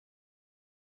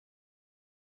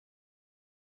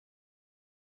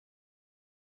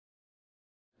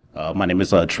My name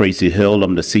is Tracy Hill.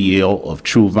 I'm the CEO of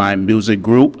True Vine Music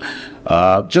Group.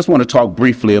 Just want to talk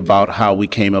briefly about how we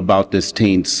came about this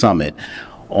teen summit.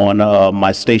 On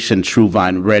my station, True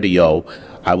Vine Radio,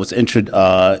 I was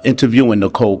interviewing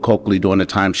Nicole Coakley during the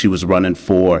time she was running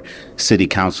for city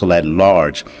council at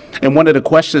large. And one of the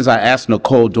questions I asked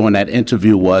Nicole during that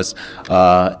interview was,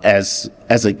 as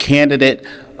a candidate,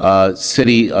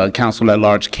 city council at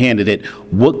large candidate,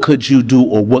 what could you do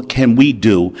or what can we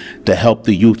do to help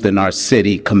the youth in our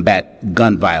city combat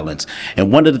gun violence?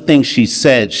 And one of the things she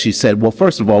said, well,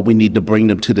 first of all, we need to bring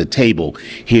them to the table,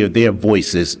 hear their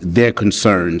voices, their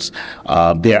concerns,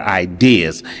 their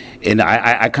ideas. And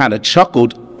I kind of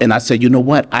chuckled and I said, you know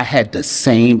what? I had the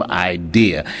same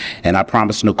idea. And I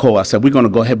promised Nicole, I said, we're going to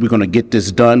go ahead, we're going to get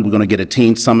this done. We're going to get a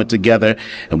teen summit together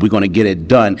and we're going to get it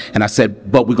done. And I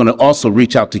said, but we're going to also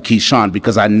reach out to Keshawn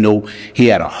because I know he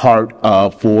had a heart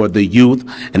for the youth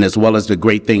and as well as the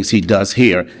great things he does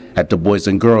here at the Boys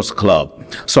and Girls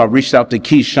Club. So I reached out to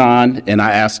Keshawn and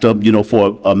I asked him,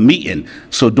 for a meeting.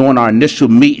 So during our initial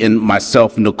meeting,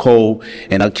 myself, Nicole,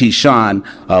 and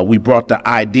Keshawn, we brought the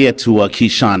idea to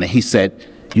Keshawn and he said,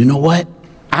 you know what?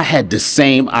 I had the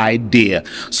same idea.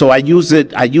 So I use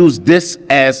this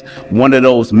as one of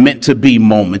those meant to be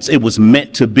moments. It was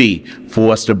meant to be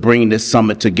for us to bring this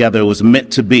summit together. It was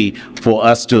meant to be for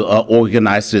us to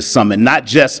organize this summit, not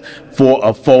just for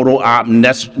a photo op,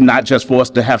 not just for us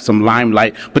to have some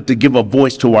limelight, but to give a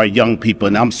voice to our young people.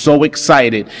 And I'm so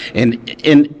excited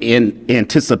in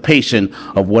anticipation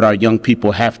of what our young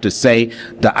people have to say,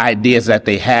 the ideas that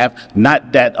they have,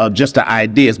 not that just the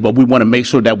ideas, but we want to make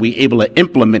sure that we're able to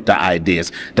implement the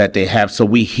ideas that they have. So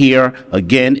we hear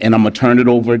again, and I'm going to turn it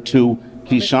over to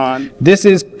Keshawn. This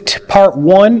is part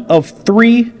one of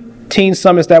 3 teen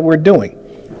summits that we're doing.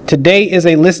 Today is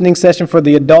a listening session for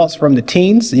the adults from the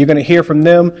teens. You're going to hear from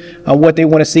them on what they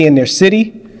want to see in their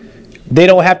city. They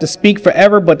don't have to speak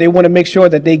forever, but they want to make sure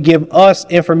that they give us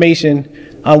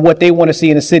information on what they want to see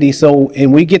in the city. So,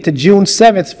 and we get to June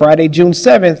 7th, Friday, June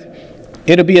 7th,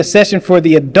 it'll be a session for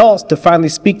the adults to finally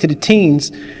speak to the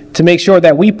teens to make sure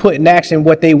that we put in action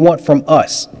what they want from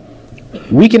us.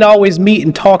 We can always meet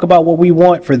and talk about what we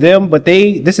want for them, but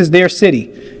this is their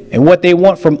city. And what they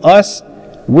want from us,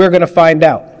 we're going to find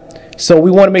out. So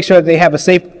we want to make sure that they have a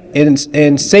safe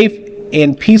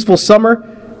and peaceful summer.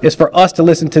 Is for us to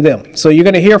listen to them. So you're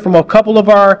going to hear from a couple of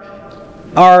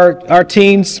our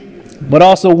teens, but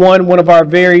also one of our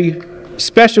very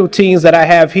special teens that I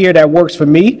have here that works for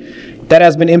me that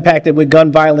has been impacted with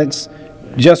gun violence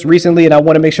just recently, and I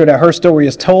want to make sure that her story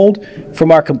is told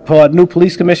from our new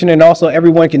police commissioner, and also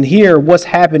everyone can hear what's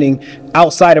happening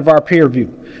outside of our peer review.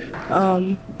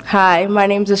 Hi, my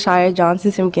name is Ashaya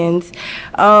Johnson Simpkins.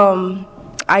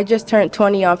 I just turned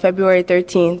 20 on February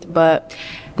 13th, but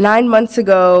 9 months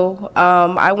ago,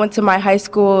 I went to my high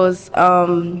school's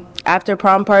after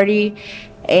prom party,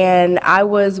 and I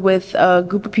was with a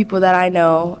group of people that I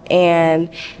know, and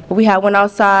we went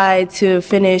outside to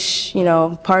finish,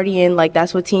 partying, like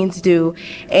that's what teens do,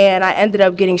 and I ended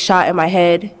up getting shot in my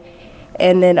head,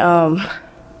 and then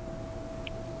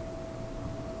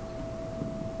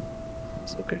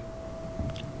It's okay.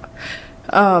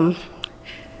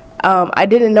 I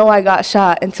didn't know I got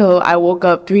shot until I woke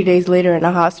up 3 days later in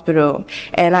the hospital,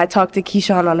 and I talked to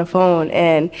Keshawn on the phone,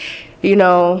 and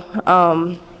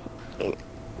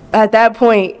at that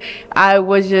point I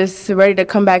was just ready to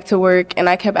come back to work, and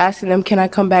I kept asking them, can I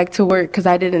come back to work, because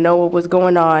I didn't know what was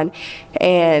going on.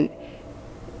 And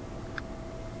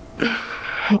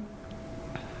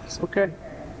It's okay.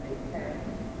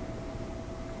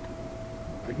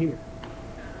 We're here.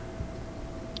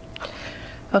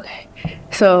 okay.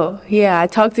 So, yeah, I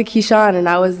talked to Keshawn, and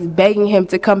I was begging him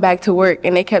to come back to work,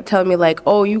 and they kept telling me, like,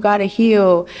 oh, you gotta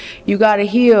heal,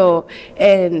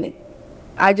 and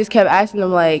I just kept asking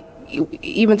them, like,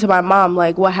 even to my mom,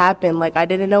 like, what happened? Like, I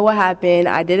didn't know what happened,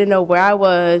 I didn't know where I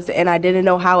was, and I didn't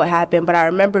know how it happened, but I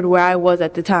remembered where I was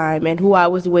at the time, and who I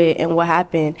was with, and what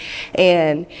happened,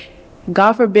 and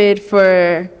God forbid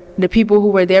for the people who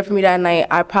were there for me that night,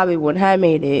 I probably wouldn't have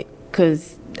made it,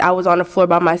 because I was on the floor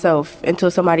by myself until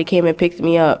somebody came and picked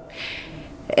me up.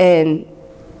 And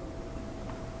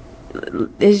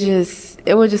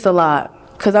it was just a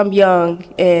lot, because I'm young,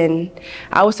 and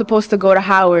I was supposed to go to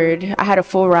Howard. I had a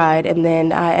full ride, and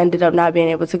then I ended up not being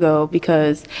able to go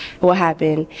because of what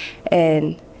happened.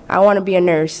 And I want to be a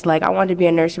nurse. Like, I wanted to be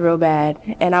a nurse real bad,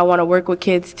 and I want to work with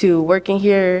kids too. Working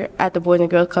here at the Boys and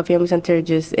Girls Club Family Center,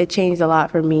 it changed a lot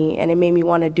for me, and it made me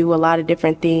want to do a lot of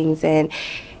different things. And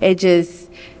it just,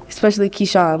 especially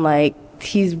Keshawn, like,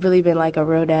 he's really been like a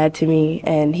real dad to me,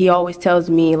 and he always tells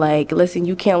me like, listen,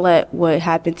 you can't let what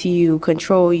happened to you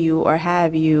control you or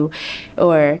have you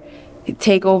or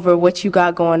take over what you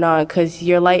got going on, because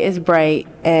your light is bright.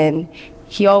 And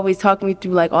he always talked me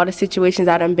through like all the situations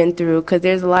that I've been through, because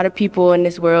there's a lot of people in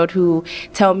this world who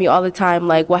tell me all the time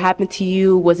like what happened to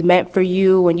you was meant for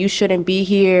you and you shouldn't be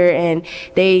here, and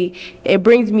it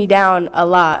brings me down a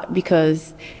lot,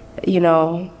 because when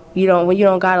you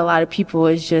don't got a lot of people,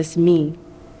 it's just me,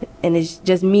 and it's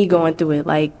just me going through it.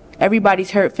 Like,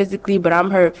 everybody's hurt physically, but I'm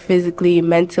hurt physically,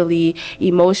 mentally,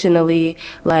 emotionally.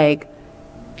 Like,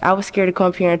 I was scared to come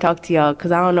up here and talk to y'all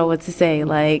because I don't know what to say.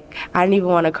 Like, I didn't even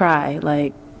want to cry.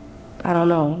 Like, I don't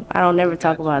know. I don't never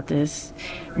talk about this.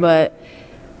 But,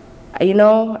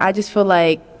 I just feel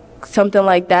like something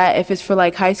like that, if it's for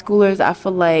like high schoolers, I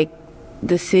feel like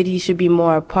the city should be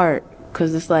more apart,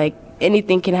 because it's like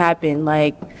anything can happen.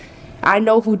 Like, I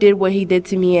know who did what he did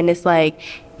to me, and it's like,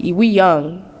 we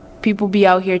young. People be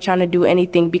out here trying to do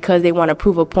anything because they want to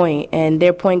prove a point, and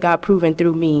their point got proven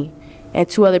through me and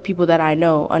two other people that I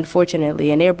know,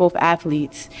 unfortunately, and they're both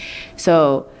athletes.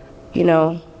 So,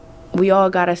 we all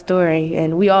got a story,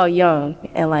 and we all young,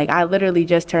 and like, I literally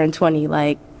just turned 20.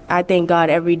 Like, I thank God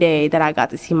every day that I got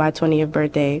to see my 20th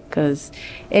birthday, because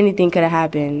anything could have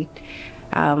happened.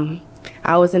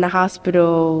 I was in the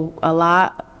hospital a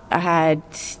lot. I had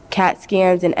CAT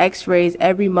scans and x-rays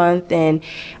every month, and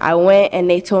I went and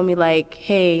they told me like,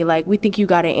 hey, like, we think you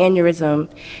got an aneurysm.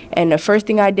 And the first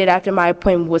thing I did after my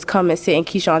appointment was come and sit in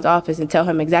Keshawn's office and tell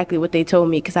him exactly what they told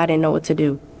me, because I didn't know what to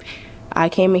do. I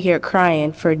came in here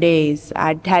crying for days.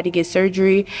 I had to get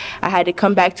surgery. I had to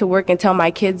come back to work and tell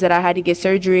my kids that I had to get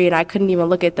surgery, and I couldn't even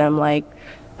look at them. Like,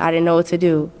 I didn't know what to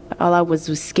do. All I was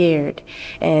scared.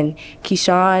 And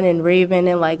Keshawn and Raven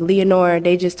and like Leonore,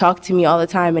 they just talk to me all the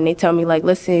time, and they tell me like,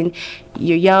 listen,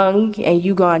 you're young and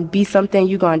you gonna be something,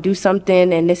 you gonna do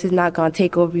something, and this is not gonna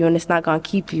take over you and it's not gonna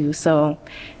keep you. So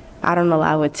I don't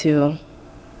allow it to.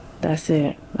 That's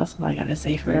it. That's all I gotta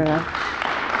say for now.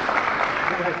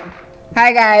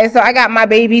 Hi guys, so I got my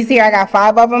babies here. I got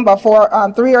 5 of them, but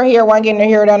 3 are here, 1 getting their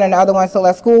hair done, and the other one's still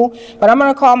at school. But I'm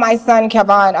gonna call my son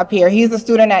Kevon up here. He's a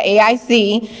student at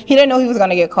AIC. He didn't know he was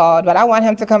gonna get called, but I want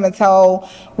him to come and tell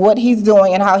what he's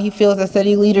doing and how he feels the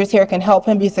city leaders here can help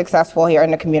him be successful here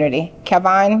in the community.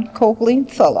 Kevon Coakley,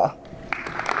 Sulla.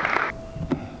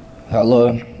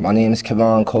 Hello, my name is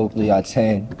Kevon Coakley. I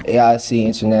attend AIC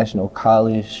International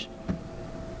College.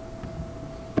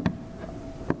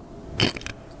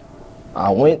 I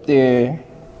went there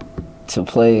to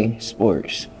play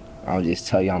sports. I'll just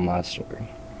tell y'all my story.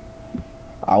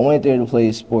 I went there to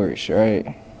play sports,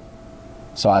 right?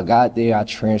 So I got there, I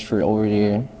transferred over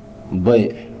there,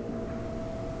 but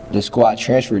the school I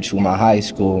transferred to, my high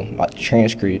school, my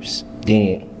transcripts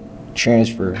didn't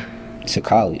transfer to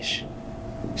college.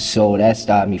 So that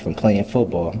stopped me from playing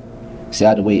football. So I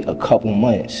had to wait a couple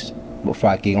months before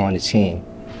I could get on the team,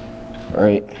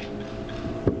 right?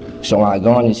 So when I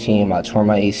got on the team, I tore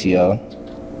my ACL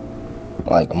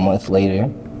like a month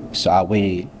later. So I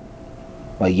waited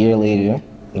a year later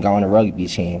and got on the rugby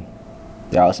team.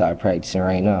 They're outside practicing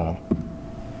right now.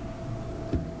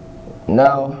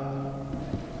 Now,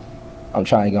 I'm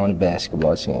trying to get on the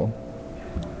basketball team,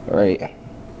 right?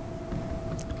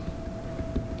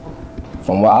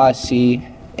 From what I see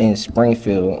in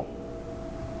Springfield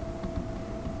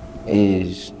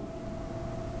is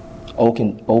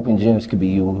open gyms could be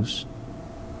used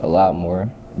a lot more.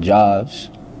 Jobs,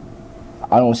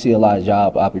 I don't see a lot of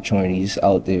job opportunities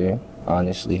out there,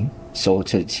 honestly. So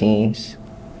to the teens,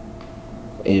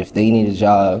 if they need a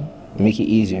job, make it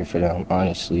easier for them,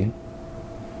 honestly.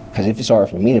 Because if it's hard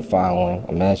for me to find one,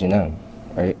 imagine them,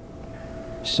 right?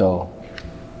 So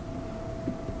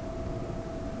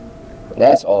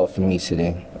that's all for me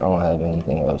today. I don't have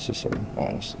anything else to say,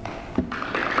 honestly.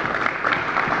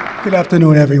 Good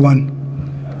afternoon, everyone.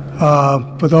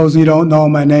 For those who don't know,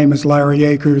 my name is Larry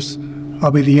Akers.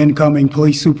 I'll be the incoming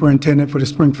police superintendent for the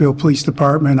Springfield Police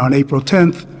Department on April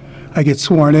 10th. I get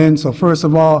sworn in, so first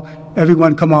of all,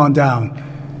 everyone come on down,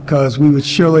 because we would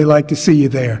surely like to see you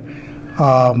there.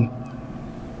 I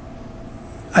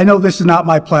know this is not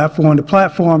my platform. The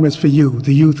platform is for you,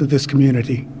 the youth of this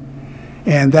community,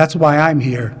 and that's why I'm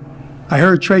here. I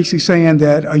heard Tracy saying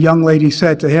that a young lady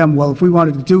said to him, well, if we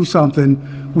wanted to do something,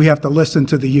 we have to listen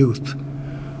to the youth.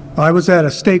 I was at a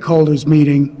stakeholders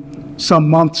meeting some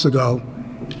months ago,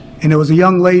 and there was a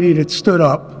young lady that stood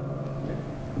up,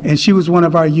 and she was one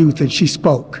of our youth, and she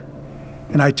spoke.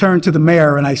 And I turned to the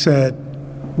mayor and I said,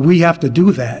 we have to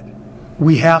do that.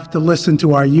 We have to listen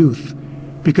to our youth,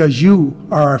 because you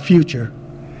are our future.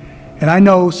 And I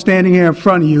know standing here in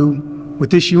front of you, with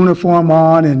this uniform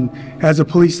on and as a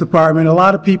police department, a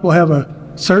lot of people have a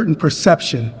certain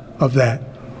perception of that.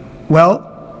 Well,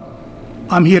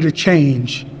 I'm here to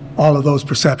change all of those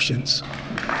perceptions.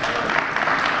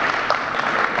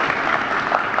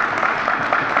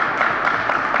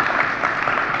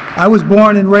 I was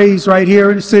born and raised right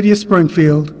here in the city of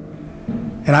Springfield,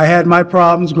 and I had my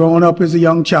problems growing up as a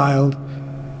young child.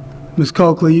 Ms.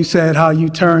 Coakley, you said how you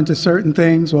turn to certain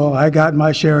things. Well, I got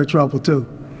my share of trouble too.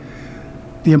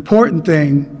 The important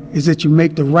thing is that you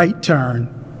make the right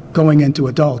turn going into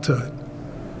adulthood,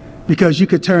 because you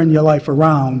could turn your life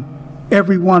around.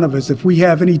 Every one of us, if we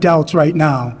have any doubts right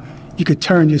now, you could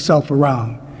turn yourself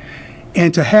around.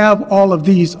 And to have all of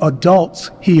these adults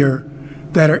here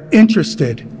that are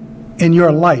interested in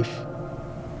your life,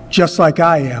 just like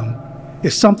I am,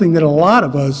 is something that a lot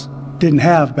of us didn't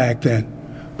have back then.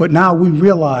 But now we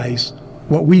realize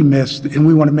what we missed, and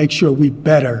we want to make sure we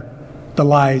better the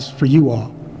lives for you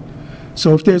all.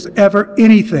 So if there's ever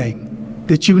anything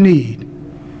that you need,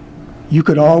 you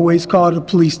could always call the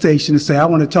police station and say, I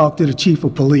want to talk to the chief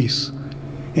of police.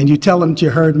 And you tell them that you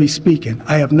heard me speaking.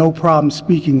 I have no problem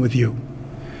speaking with you.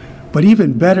 But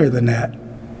even better than that,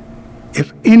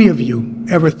 if any of you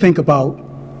ever think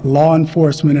about law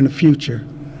enforcement in the future,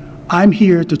 I'm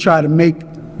here to try to make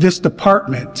this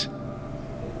department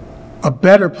a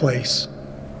better place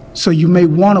so you may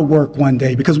want to work one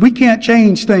day, because we can't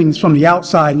change things from the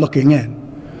outside looking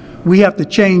in. We have to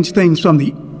change things from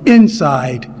the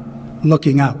inside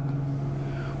looking out.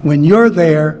 When you're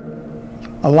there,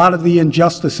 a lot of the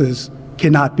injustices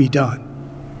cannot be done.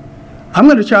 I'm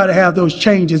going to try to have those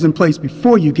changes in place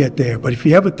before you get there, but if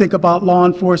you ever think about law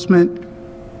enforcement,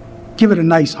 give it a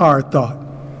nice hard thought.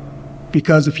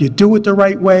 Because if you do it the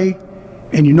right way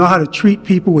and you know how to treat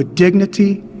people with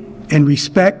dignity and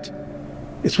respect,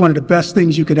 it's one of the best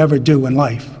things you could ever do in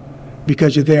life,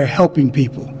 because you're there helping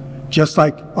people, just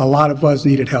like a lot of us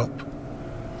needed help.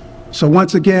 So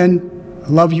once again, I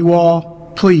love you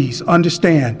all. Please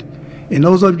understand, and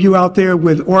those of you out there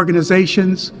with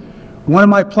organizations, one of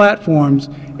my platforms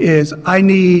is I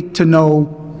need to know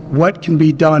what can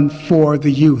be done for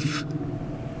the youth.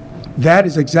 That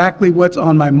is exactly what's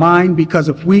on my mind, because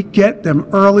if we get them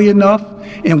early enough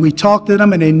and we talk to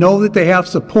them and they know that they have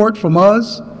support from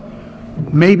us,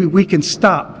 maybe we can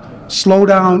stop, slow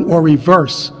down, or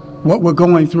reverse what we're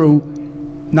going through,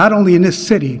 not only in this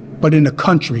city, but in the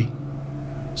country.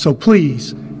 So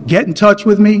please, get in touch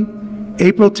with me.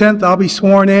 April 10th, I'll be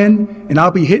sworn in, and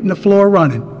I'll be hitting the floor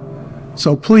running.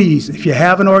 So please, if you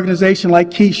have an organization like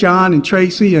Keshawn and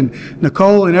Tracy and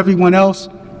Nicole and everyone else,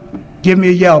 give me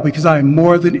a yell, because I am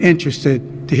more than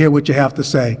interested to hear what you have to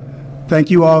say.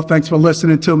 Thank you all. Thanks for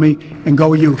listening to me, and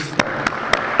go Youth.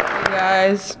 Hey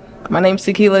guys, my name's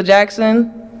Tequila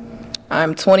Jackson.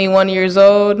 I'm 21 years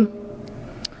old.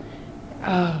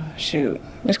 Oh, shoot.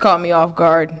 This caught me off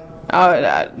guard.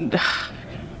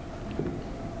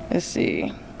 Let's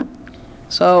see.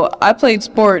 So I played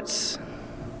sports.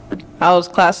 I was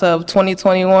class of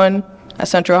 2021 at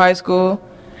Central High School.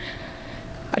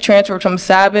 I transferred from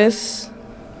Sabas.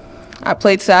 I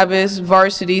played Sabas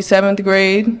varsity 7th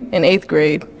grade and 8th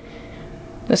grade.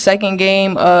 The second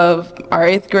game of our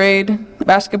 8th grade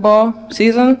basketball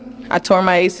season, I tore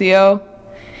my ACL,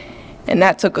 and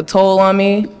that took a toll on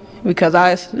me, because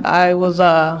I was,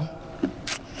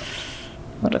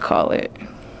 what do I call it?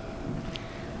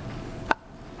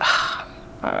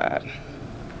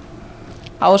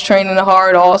 I was training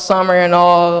hard all summer and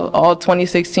all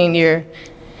 2016 year,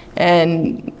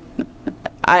 and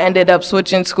I ended up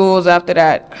switching schools after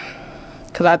that,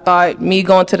 because I thought me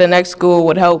going to the next school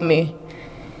would help me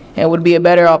and would be a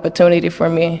better opportunity for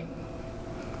me.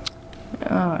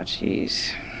 Oh,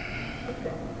 jeez.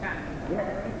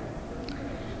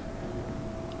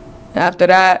 After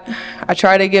that, I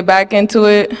tried to get back into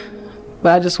it,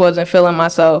 but I just wasn't feeling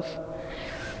myself.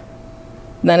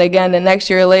 Then again, the next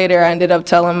year later, I ended up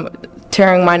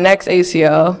tearing my next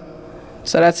ACL.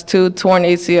 So that's 2 torn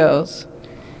ACLs.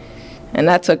 And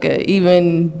that took an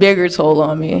even bigger toll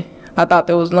on me. I thought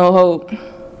there was no hope.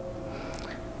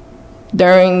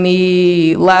 During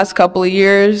the last couple of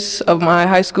years of my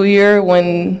high school year,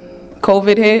 when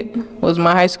COVID hit, was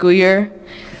my high school year,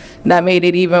 that made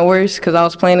it even worse, because I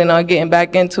was planning on getting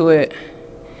back into it.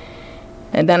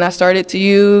 And then I started to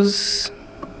use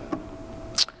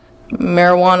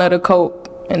marijuana to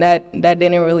cope, and that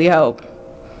didn't really help.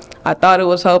 I thought it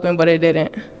was helping, but it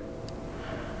didn't.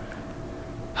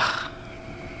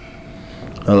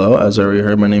 Hello, as I already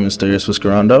heard, my name is Darius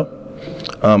Viscarando.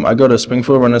 I go to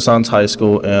Springfield Renaissance High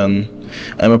School, and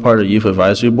I'm a part of the Youth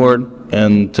Advisory Board.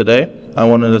 And today, I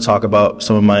wanted to talk about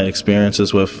some of my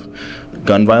experiences with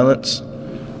gun violence.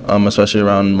 especially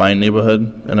around my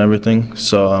neighborhood and everything.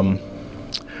 So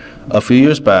a few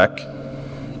years back,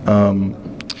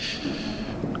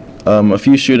 a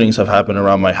few shootings have happened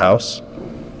around my house.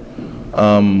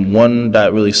 One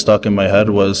that really stuck in my head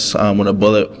was when a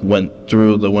bullet went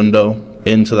through the window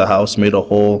into the house, made a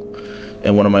hole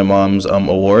in one of my mom's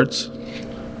awards,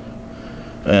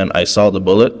 and I saw the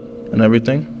bullet and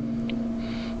everything.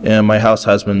 And my house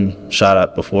has been shot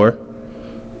at before.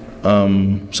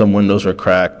 Some windows were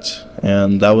cracked,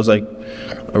 and that was like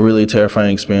a really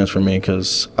terrifying experience for me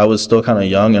because I was still kind of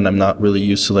young and I'm not really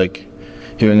used to like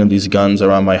hearing of these guns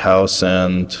around my house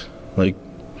and like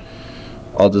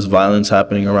all this violence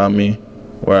happening around me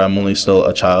where I'm only still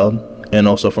a child, and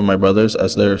also for my brothers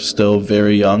as they're still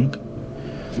very young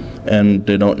and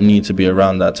they don't need to be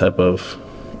around that type of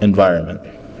environment.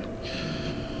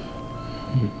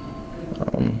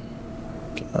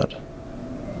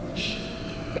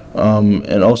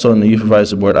 And also in the Youth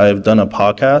Advisory Board, I have done a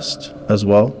podcast as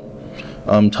well,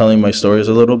 telling my stories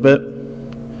a little bit.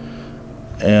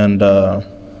 And I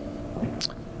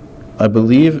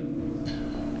believe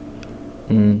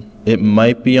it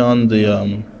might be on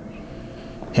the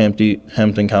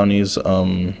Hampton County's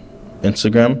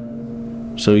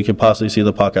Instagram, so you can possibly see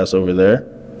the podcast over there.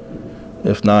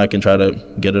 If not, I can try to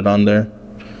get it on there.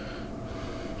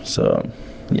 So,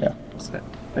 yeah.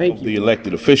 Thank you. The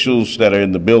elected officials that are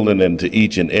in the building, and to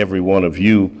each and every one of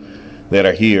you that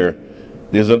are here,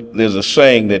 there's a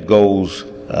saying that goes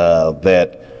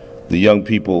that the young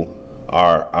people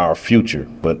are our future,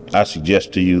 but I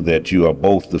suggest to you that you are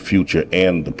both the future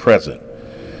and the present.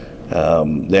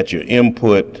 That your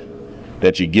input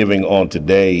that you're giving on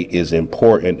today is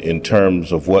important in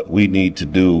terms of what we need to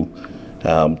do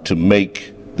to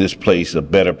make this place a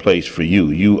better place for you.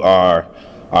 You are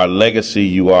our legacy,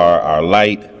 you are our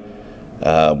light.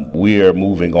 We are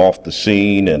moving off the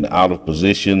scene and out of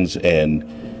positions,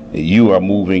 and you are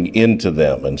moving into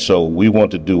them. And so we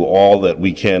want to do all that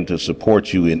we can to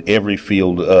support you in every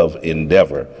field of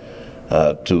endeavor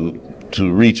to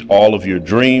reach all of your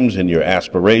dreams and your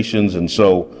aspirations. And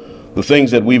so the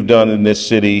things that we've done in this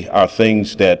city are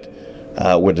things that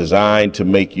were designed to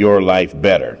make your life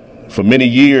better. For many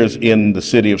years in the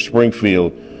city of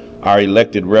Springfield, our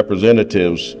elected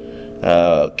representatives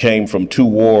came from two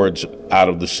wards out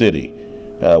of the city,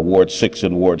 Ward 6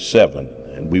 and Ward 7.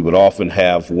 And we would often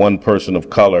have one person of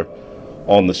color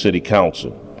on the city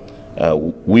council.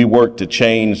 We worked to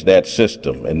change that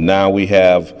system, and now we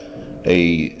have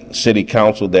a city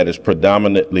council that is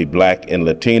predominantly black and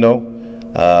Latino,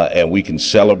 and we can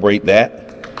celebrate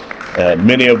that.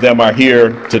 Many of them are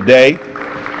here today.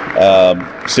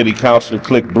 City Councilor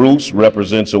Click Bruce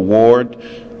represents a ward.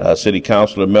 City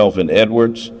Councilor Melvin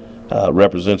Edwards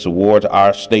represents a ward.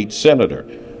 Our state senator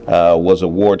was a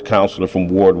ward councilor from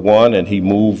Ward 1, and he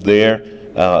moved there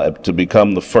to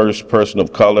become the first person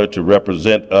of color to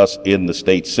represent us in the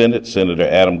state Senate, Senator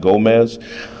Adam Gomez.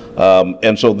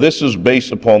 And so this is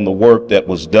based upon the work that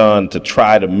was done to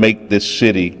try to make this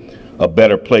city a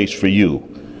better place for you.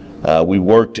 We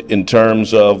worked in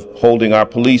terms of holding our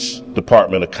police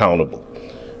department accountable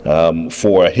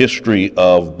for a history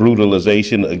of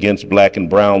brutalization against black and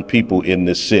brown people in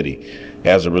this city.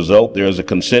 As a result, there is a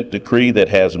consent decree that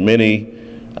has many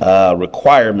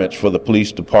requirements for the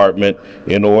police department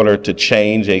in order to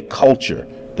change a culture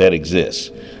that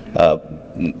exists.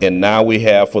 And now we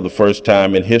have, for the first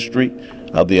time in history,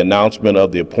 the announcement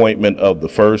of the appointment of the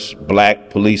first black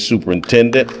police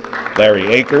superintendent, Larry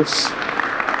Akers.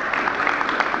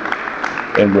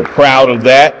 And we're proud of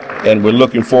that, and we're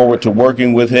looking forward to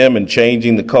working with him and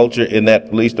changing the culture in that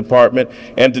police department.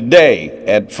 And today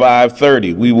at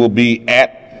 5:30, we will be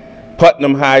at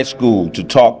Putnam High School to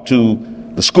talk to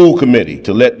the school committee,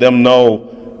 to let them know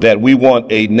that we want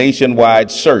a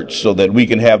nationwide search so that we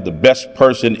can have the best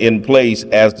person in place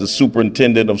as the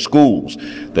superintendent of schools,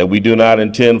 that we do not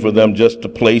intend for them just to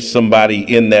place somebody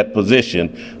in that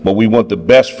position, but we want the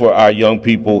best for our young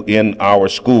people in our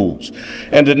schools.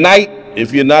 And tonight,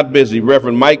 if you're not busy,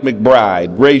 Reverend Mike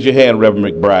McBride, raise your hand, Reverend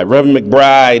McBride. Reverend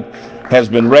McBride has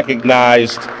been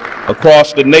recognized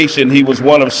across the nation. He was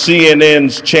one of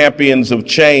CNN's champions of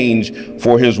change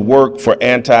for his work for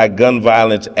anti-gun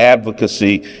violence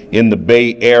advocacy in the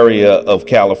Bay Area of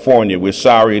California. We're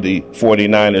sorry the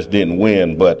 49ers didn't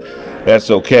win, but that's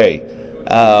okay.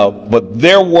 But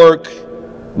their work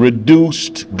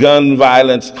reduced gun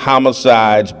violence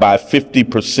homicides by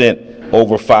 50%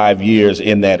 over 5 years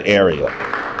in that area.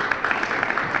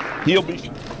 He'll be.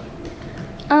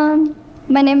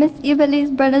 My name is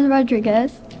Ibelis Brothers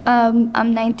Rodriguez.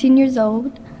 I'm 19 years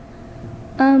old.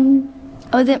 I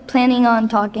wasn't planning on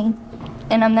talking,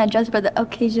 and I'm not dressed for the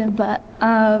occasion, but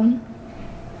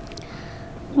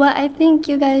what I think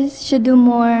you guys should do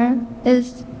more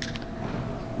is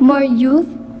more youth,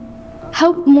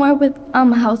 help more with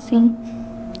housing.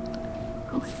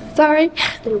 Sorry.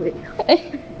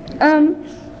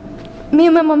 Me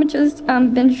and my mom just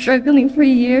been struggling for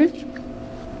years.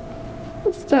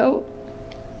 So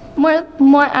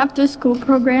more after school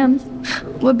programs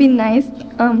would be nice.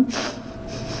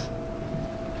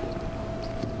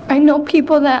 I know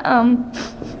people that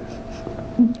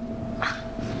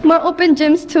more open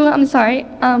gyms too. I'm sorry.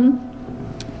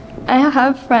 I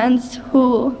have friends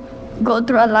who go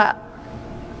through a lot,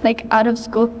 like out of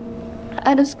school,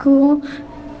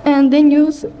 and then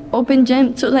use open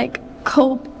gym to like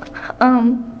cope.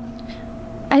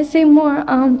 I say more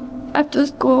after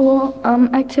school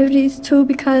activities too,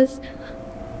 because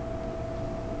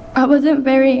I wasn't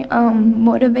very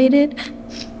motivated,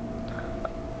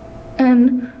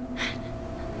 and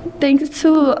thanks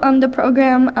to the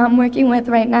program I'm working with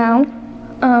right now,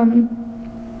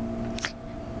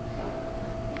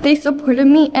 they supported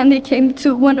me and they came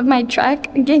to one of my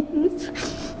track games.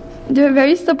 They're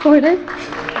very supportive.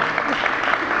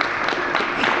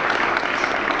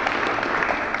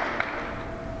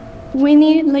 We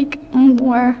need like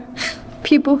more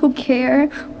people who care,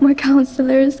 more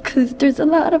counselors, because there's a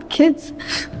lot of kids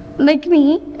like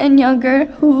me and younger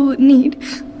who need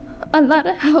a lot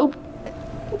of help.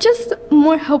 Just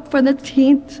more help for the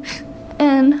teens.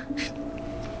 And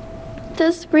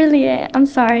that's really it. I'm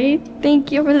sorry.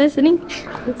 Thank you for listening.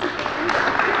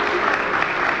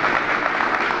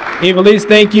 Evelise,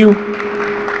 thank you.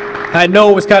 I know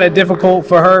it was kind of difficult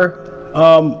for her.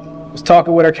 I was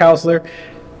talking with her counselor.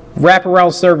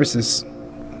 Wraparound services,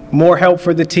 more help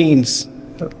for the teens,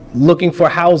 looking for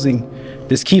housing.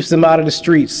 This keeps them out of the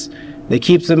streets. It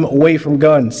keeps them away from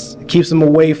guns. It keeps them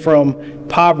away from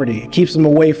poverty. It keeps them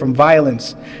away from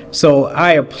violence. So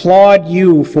I applaud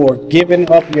you for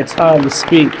giving up your time to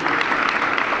speak.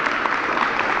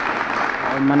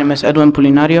 My name is Edwin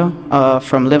Polinario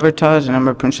from Libertas, and I'm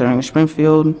representing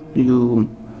Springfield.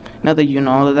 Now that you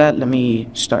know all of that, let me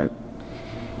start.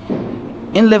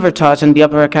 In Libertas, in the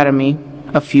Upper Academy,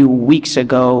 a few weeks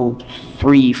ago,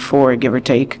 3, 4, give or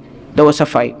take, there was a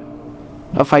fight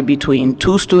between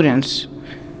 3 students.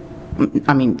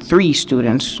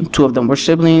 2 of them were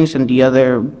siblings, and the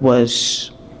other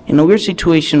was in a weird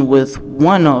situation with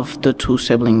one of the 2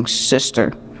 siblings'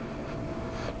 sister.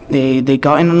 They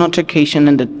got in an altercation,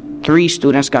 and the 3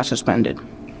 students got suspended.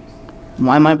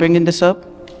 Why am I bringing this up?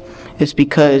 It's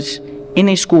because in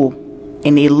a school,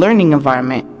 in a learning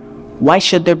environment, why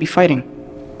should there be fighting?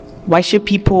 Why should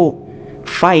people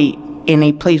fight in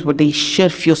a place where they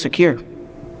should feel secure?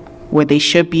 Where they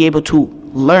should be able to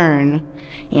learn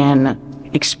and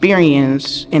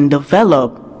experience and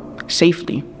develop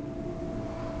safely?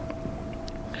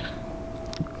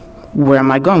 Where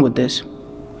am I going with this?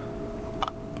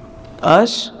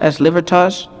 Us, as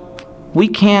Libertas, we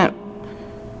can't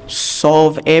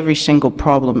solve every single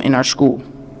problem in our school,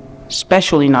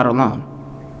 especially not alone.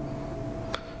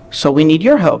 So we need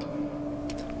your help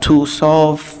to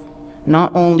solve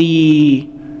not only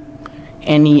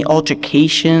any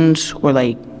altercations or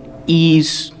like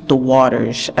ease the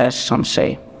waters, as some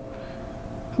say.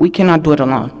 We cannot do it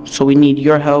alone. So we need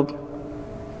your help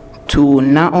to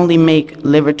not only make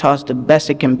Libertas the best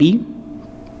it can be,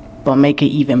 but make it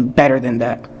even better than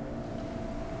that.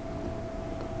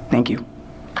 Thank you.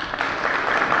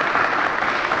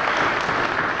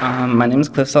 My name is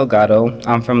Cliff Salgado.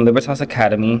 I'm from Libertas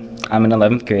Academy. I'm in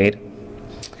 11th grade.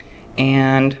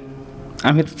 And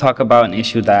I'm here to talk about an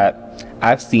issue that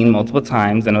I've seen multiple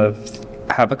times and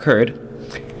have occurred.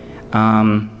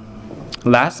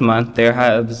 Last month, there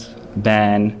has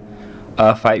been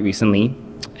a fight recently,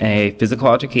 a physical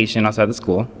altercation outside the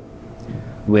school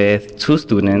with 2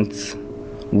 students,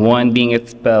 one being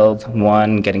expelled,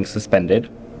 one getting suspended.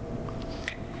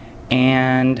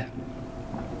 And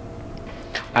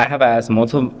I have asked a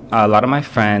lot of my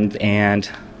friends and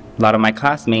a lot of my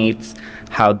classmates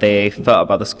how they felt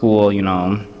about the school,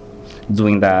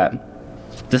 doing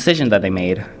that decision that they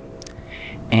made.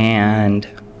 And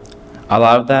a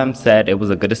lot of them said it was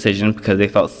a good decision because they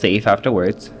felt safe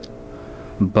afterwards.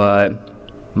 But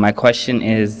my question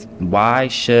is, why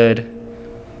should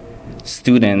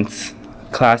students,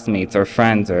 classmates, or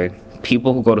friends, or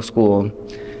people who go to school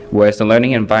where it's a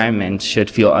learning environment should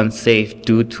feel unsafe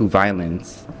due to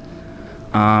violence?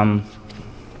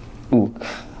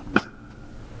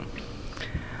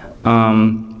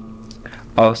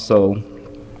 Also,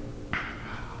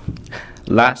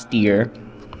 last year,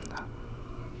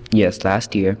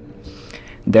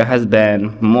 there has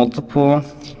been multiple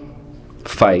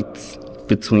fights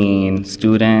between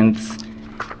students,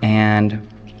 and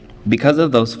because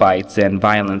of those fights and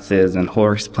violences and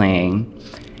horseplaying,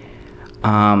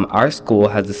 our school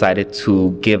has decided to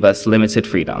give us limited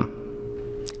freedom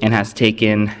and has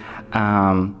taken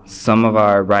some of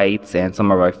our rights and some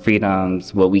of our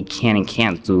freedoms, what we can and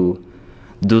can't do,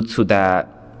 due to that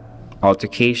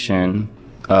altercation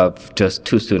of just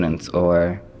 2 students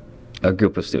or a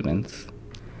group of students.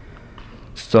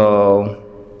 So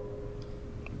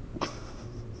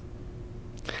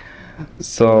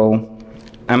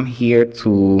I'm here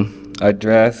to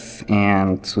address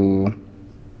and to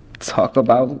talk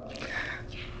about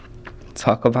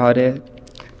it.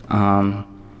 I'm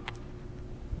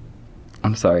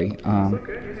sorry.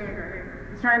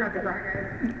 Try not to cry,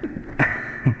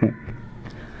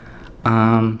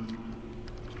 guys.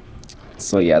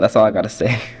 So yeah, that's all I gotta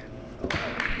say.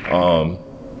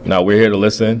 Now we're here to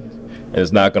listen, and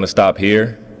it's not going to stop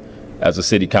here. As a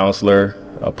city councilor,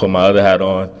 I'll put my other hat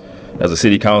on. As a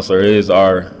city councilor, it is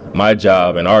my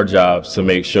job and our jobs to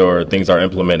make sure things are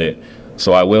implemented.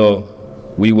 So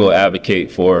we will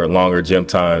advocate for longer gym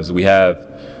times. We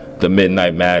have the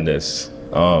Midnight Madness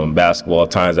basketball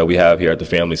times that we have here at the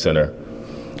Family Center.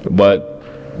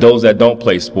 But those that don't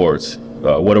play sports,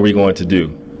 what are we going to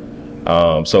do?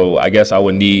 So I guess I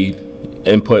would need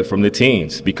input from the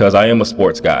teens, because I am a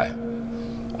sports guy.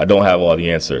 I don't have all the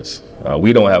answers.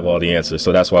 We don't have all the answers,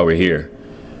 so that's why we're here.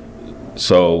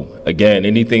 So again,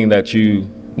 anything that you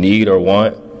need or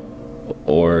want,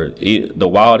 or the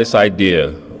wildest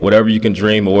idea, whatever you can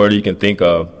dream or whatever you can think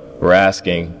of, we're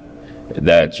asking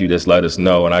that you just let us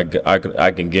know, and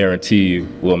I can guarantee you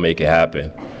we'll make it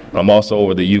happen. I'm also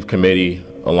over the youth committee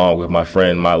along with my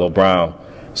friend Milo Brown,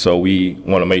 so we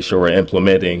want to make sure we're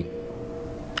implementing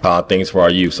things for our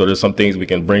youth. So there's some things we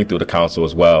can bring through the council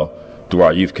as well, through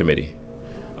our youth committee,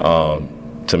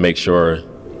 to make sure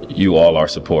you all are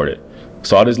supported.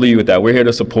 So I'll just leave you with that. We're here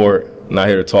to support, not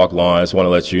here to talk long. I just want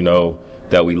to let you know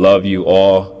that we love you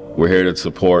all. We're here to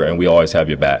support, and we always have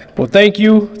your back. Well, thank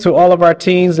you to all of our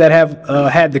teens that have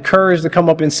had the courage to come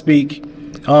up and speak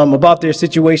about their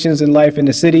situations in life in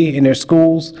the city, in their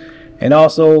schools, and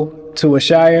also to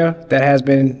Ashaya that has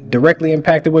been directly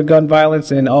impacted with gun violence,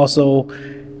 and also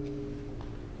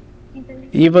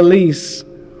Evelise,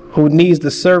 who needs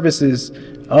the services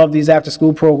of these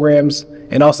after-school programs,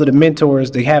 and also the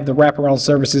mentors. They have the wraparound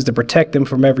services to protect them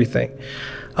from everything.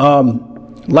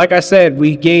 Like I said,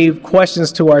 we gave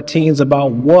questions to our teens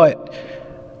about what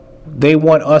they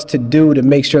want us to do to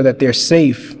make sure that they're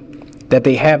safe, that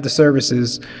they have the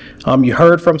services. You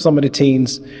heard from some of the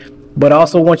teens, but I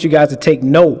also want you guys to take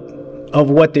note of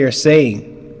what they're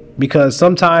saying, because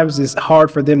sometimes it's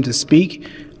hard for them to speak.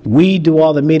 We do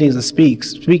all the meetings of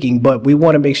speaking, but we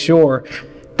want to make sure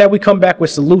that we come back with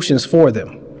solutions for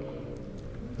them.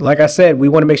 Like I said, we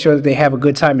want to make sure that they have a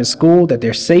good time in school, that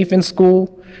they're safe in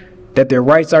school, that their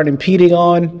rights aren't impeding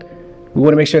on. We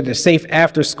want to make sure they're safe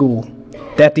after school,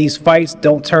 that these fights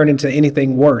don't turn into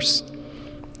anything worse.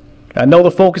 I know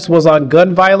the focus was on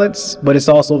gun violence, but it's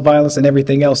also violence and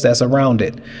everything else that's around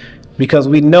it, because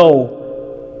we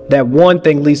know that one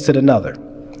thing leads to another.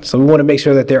 So we want to make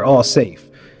sure that they're all safe.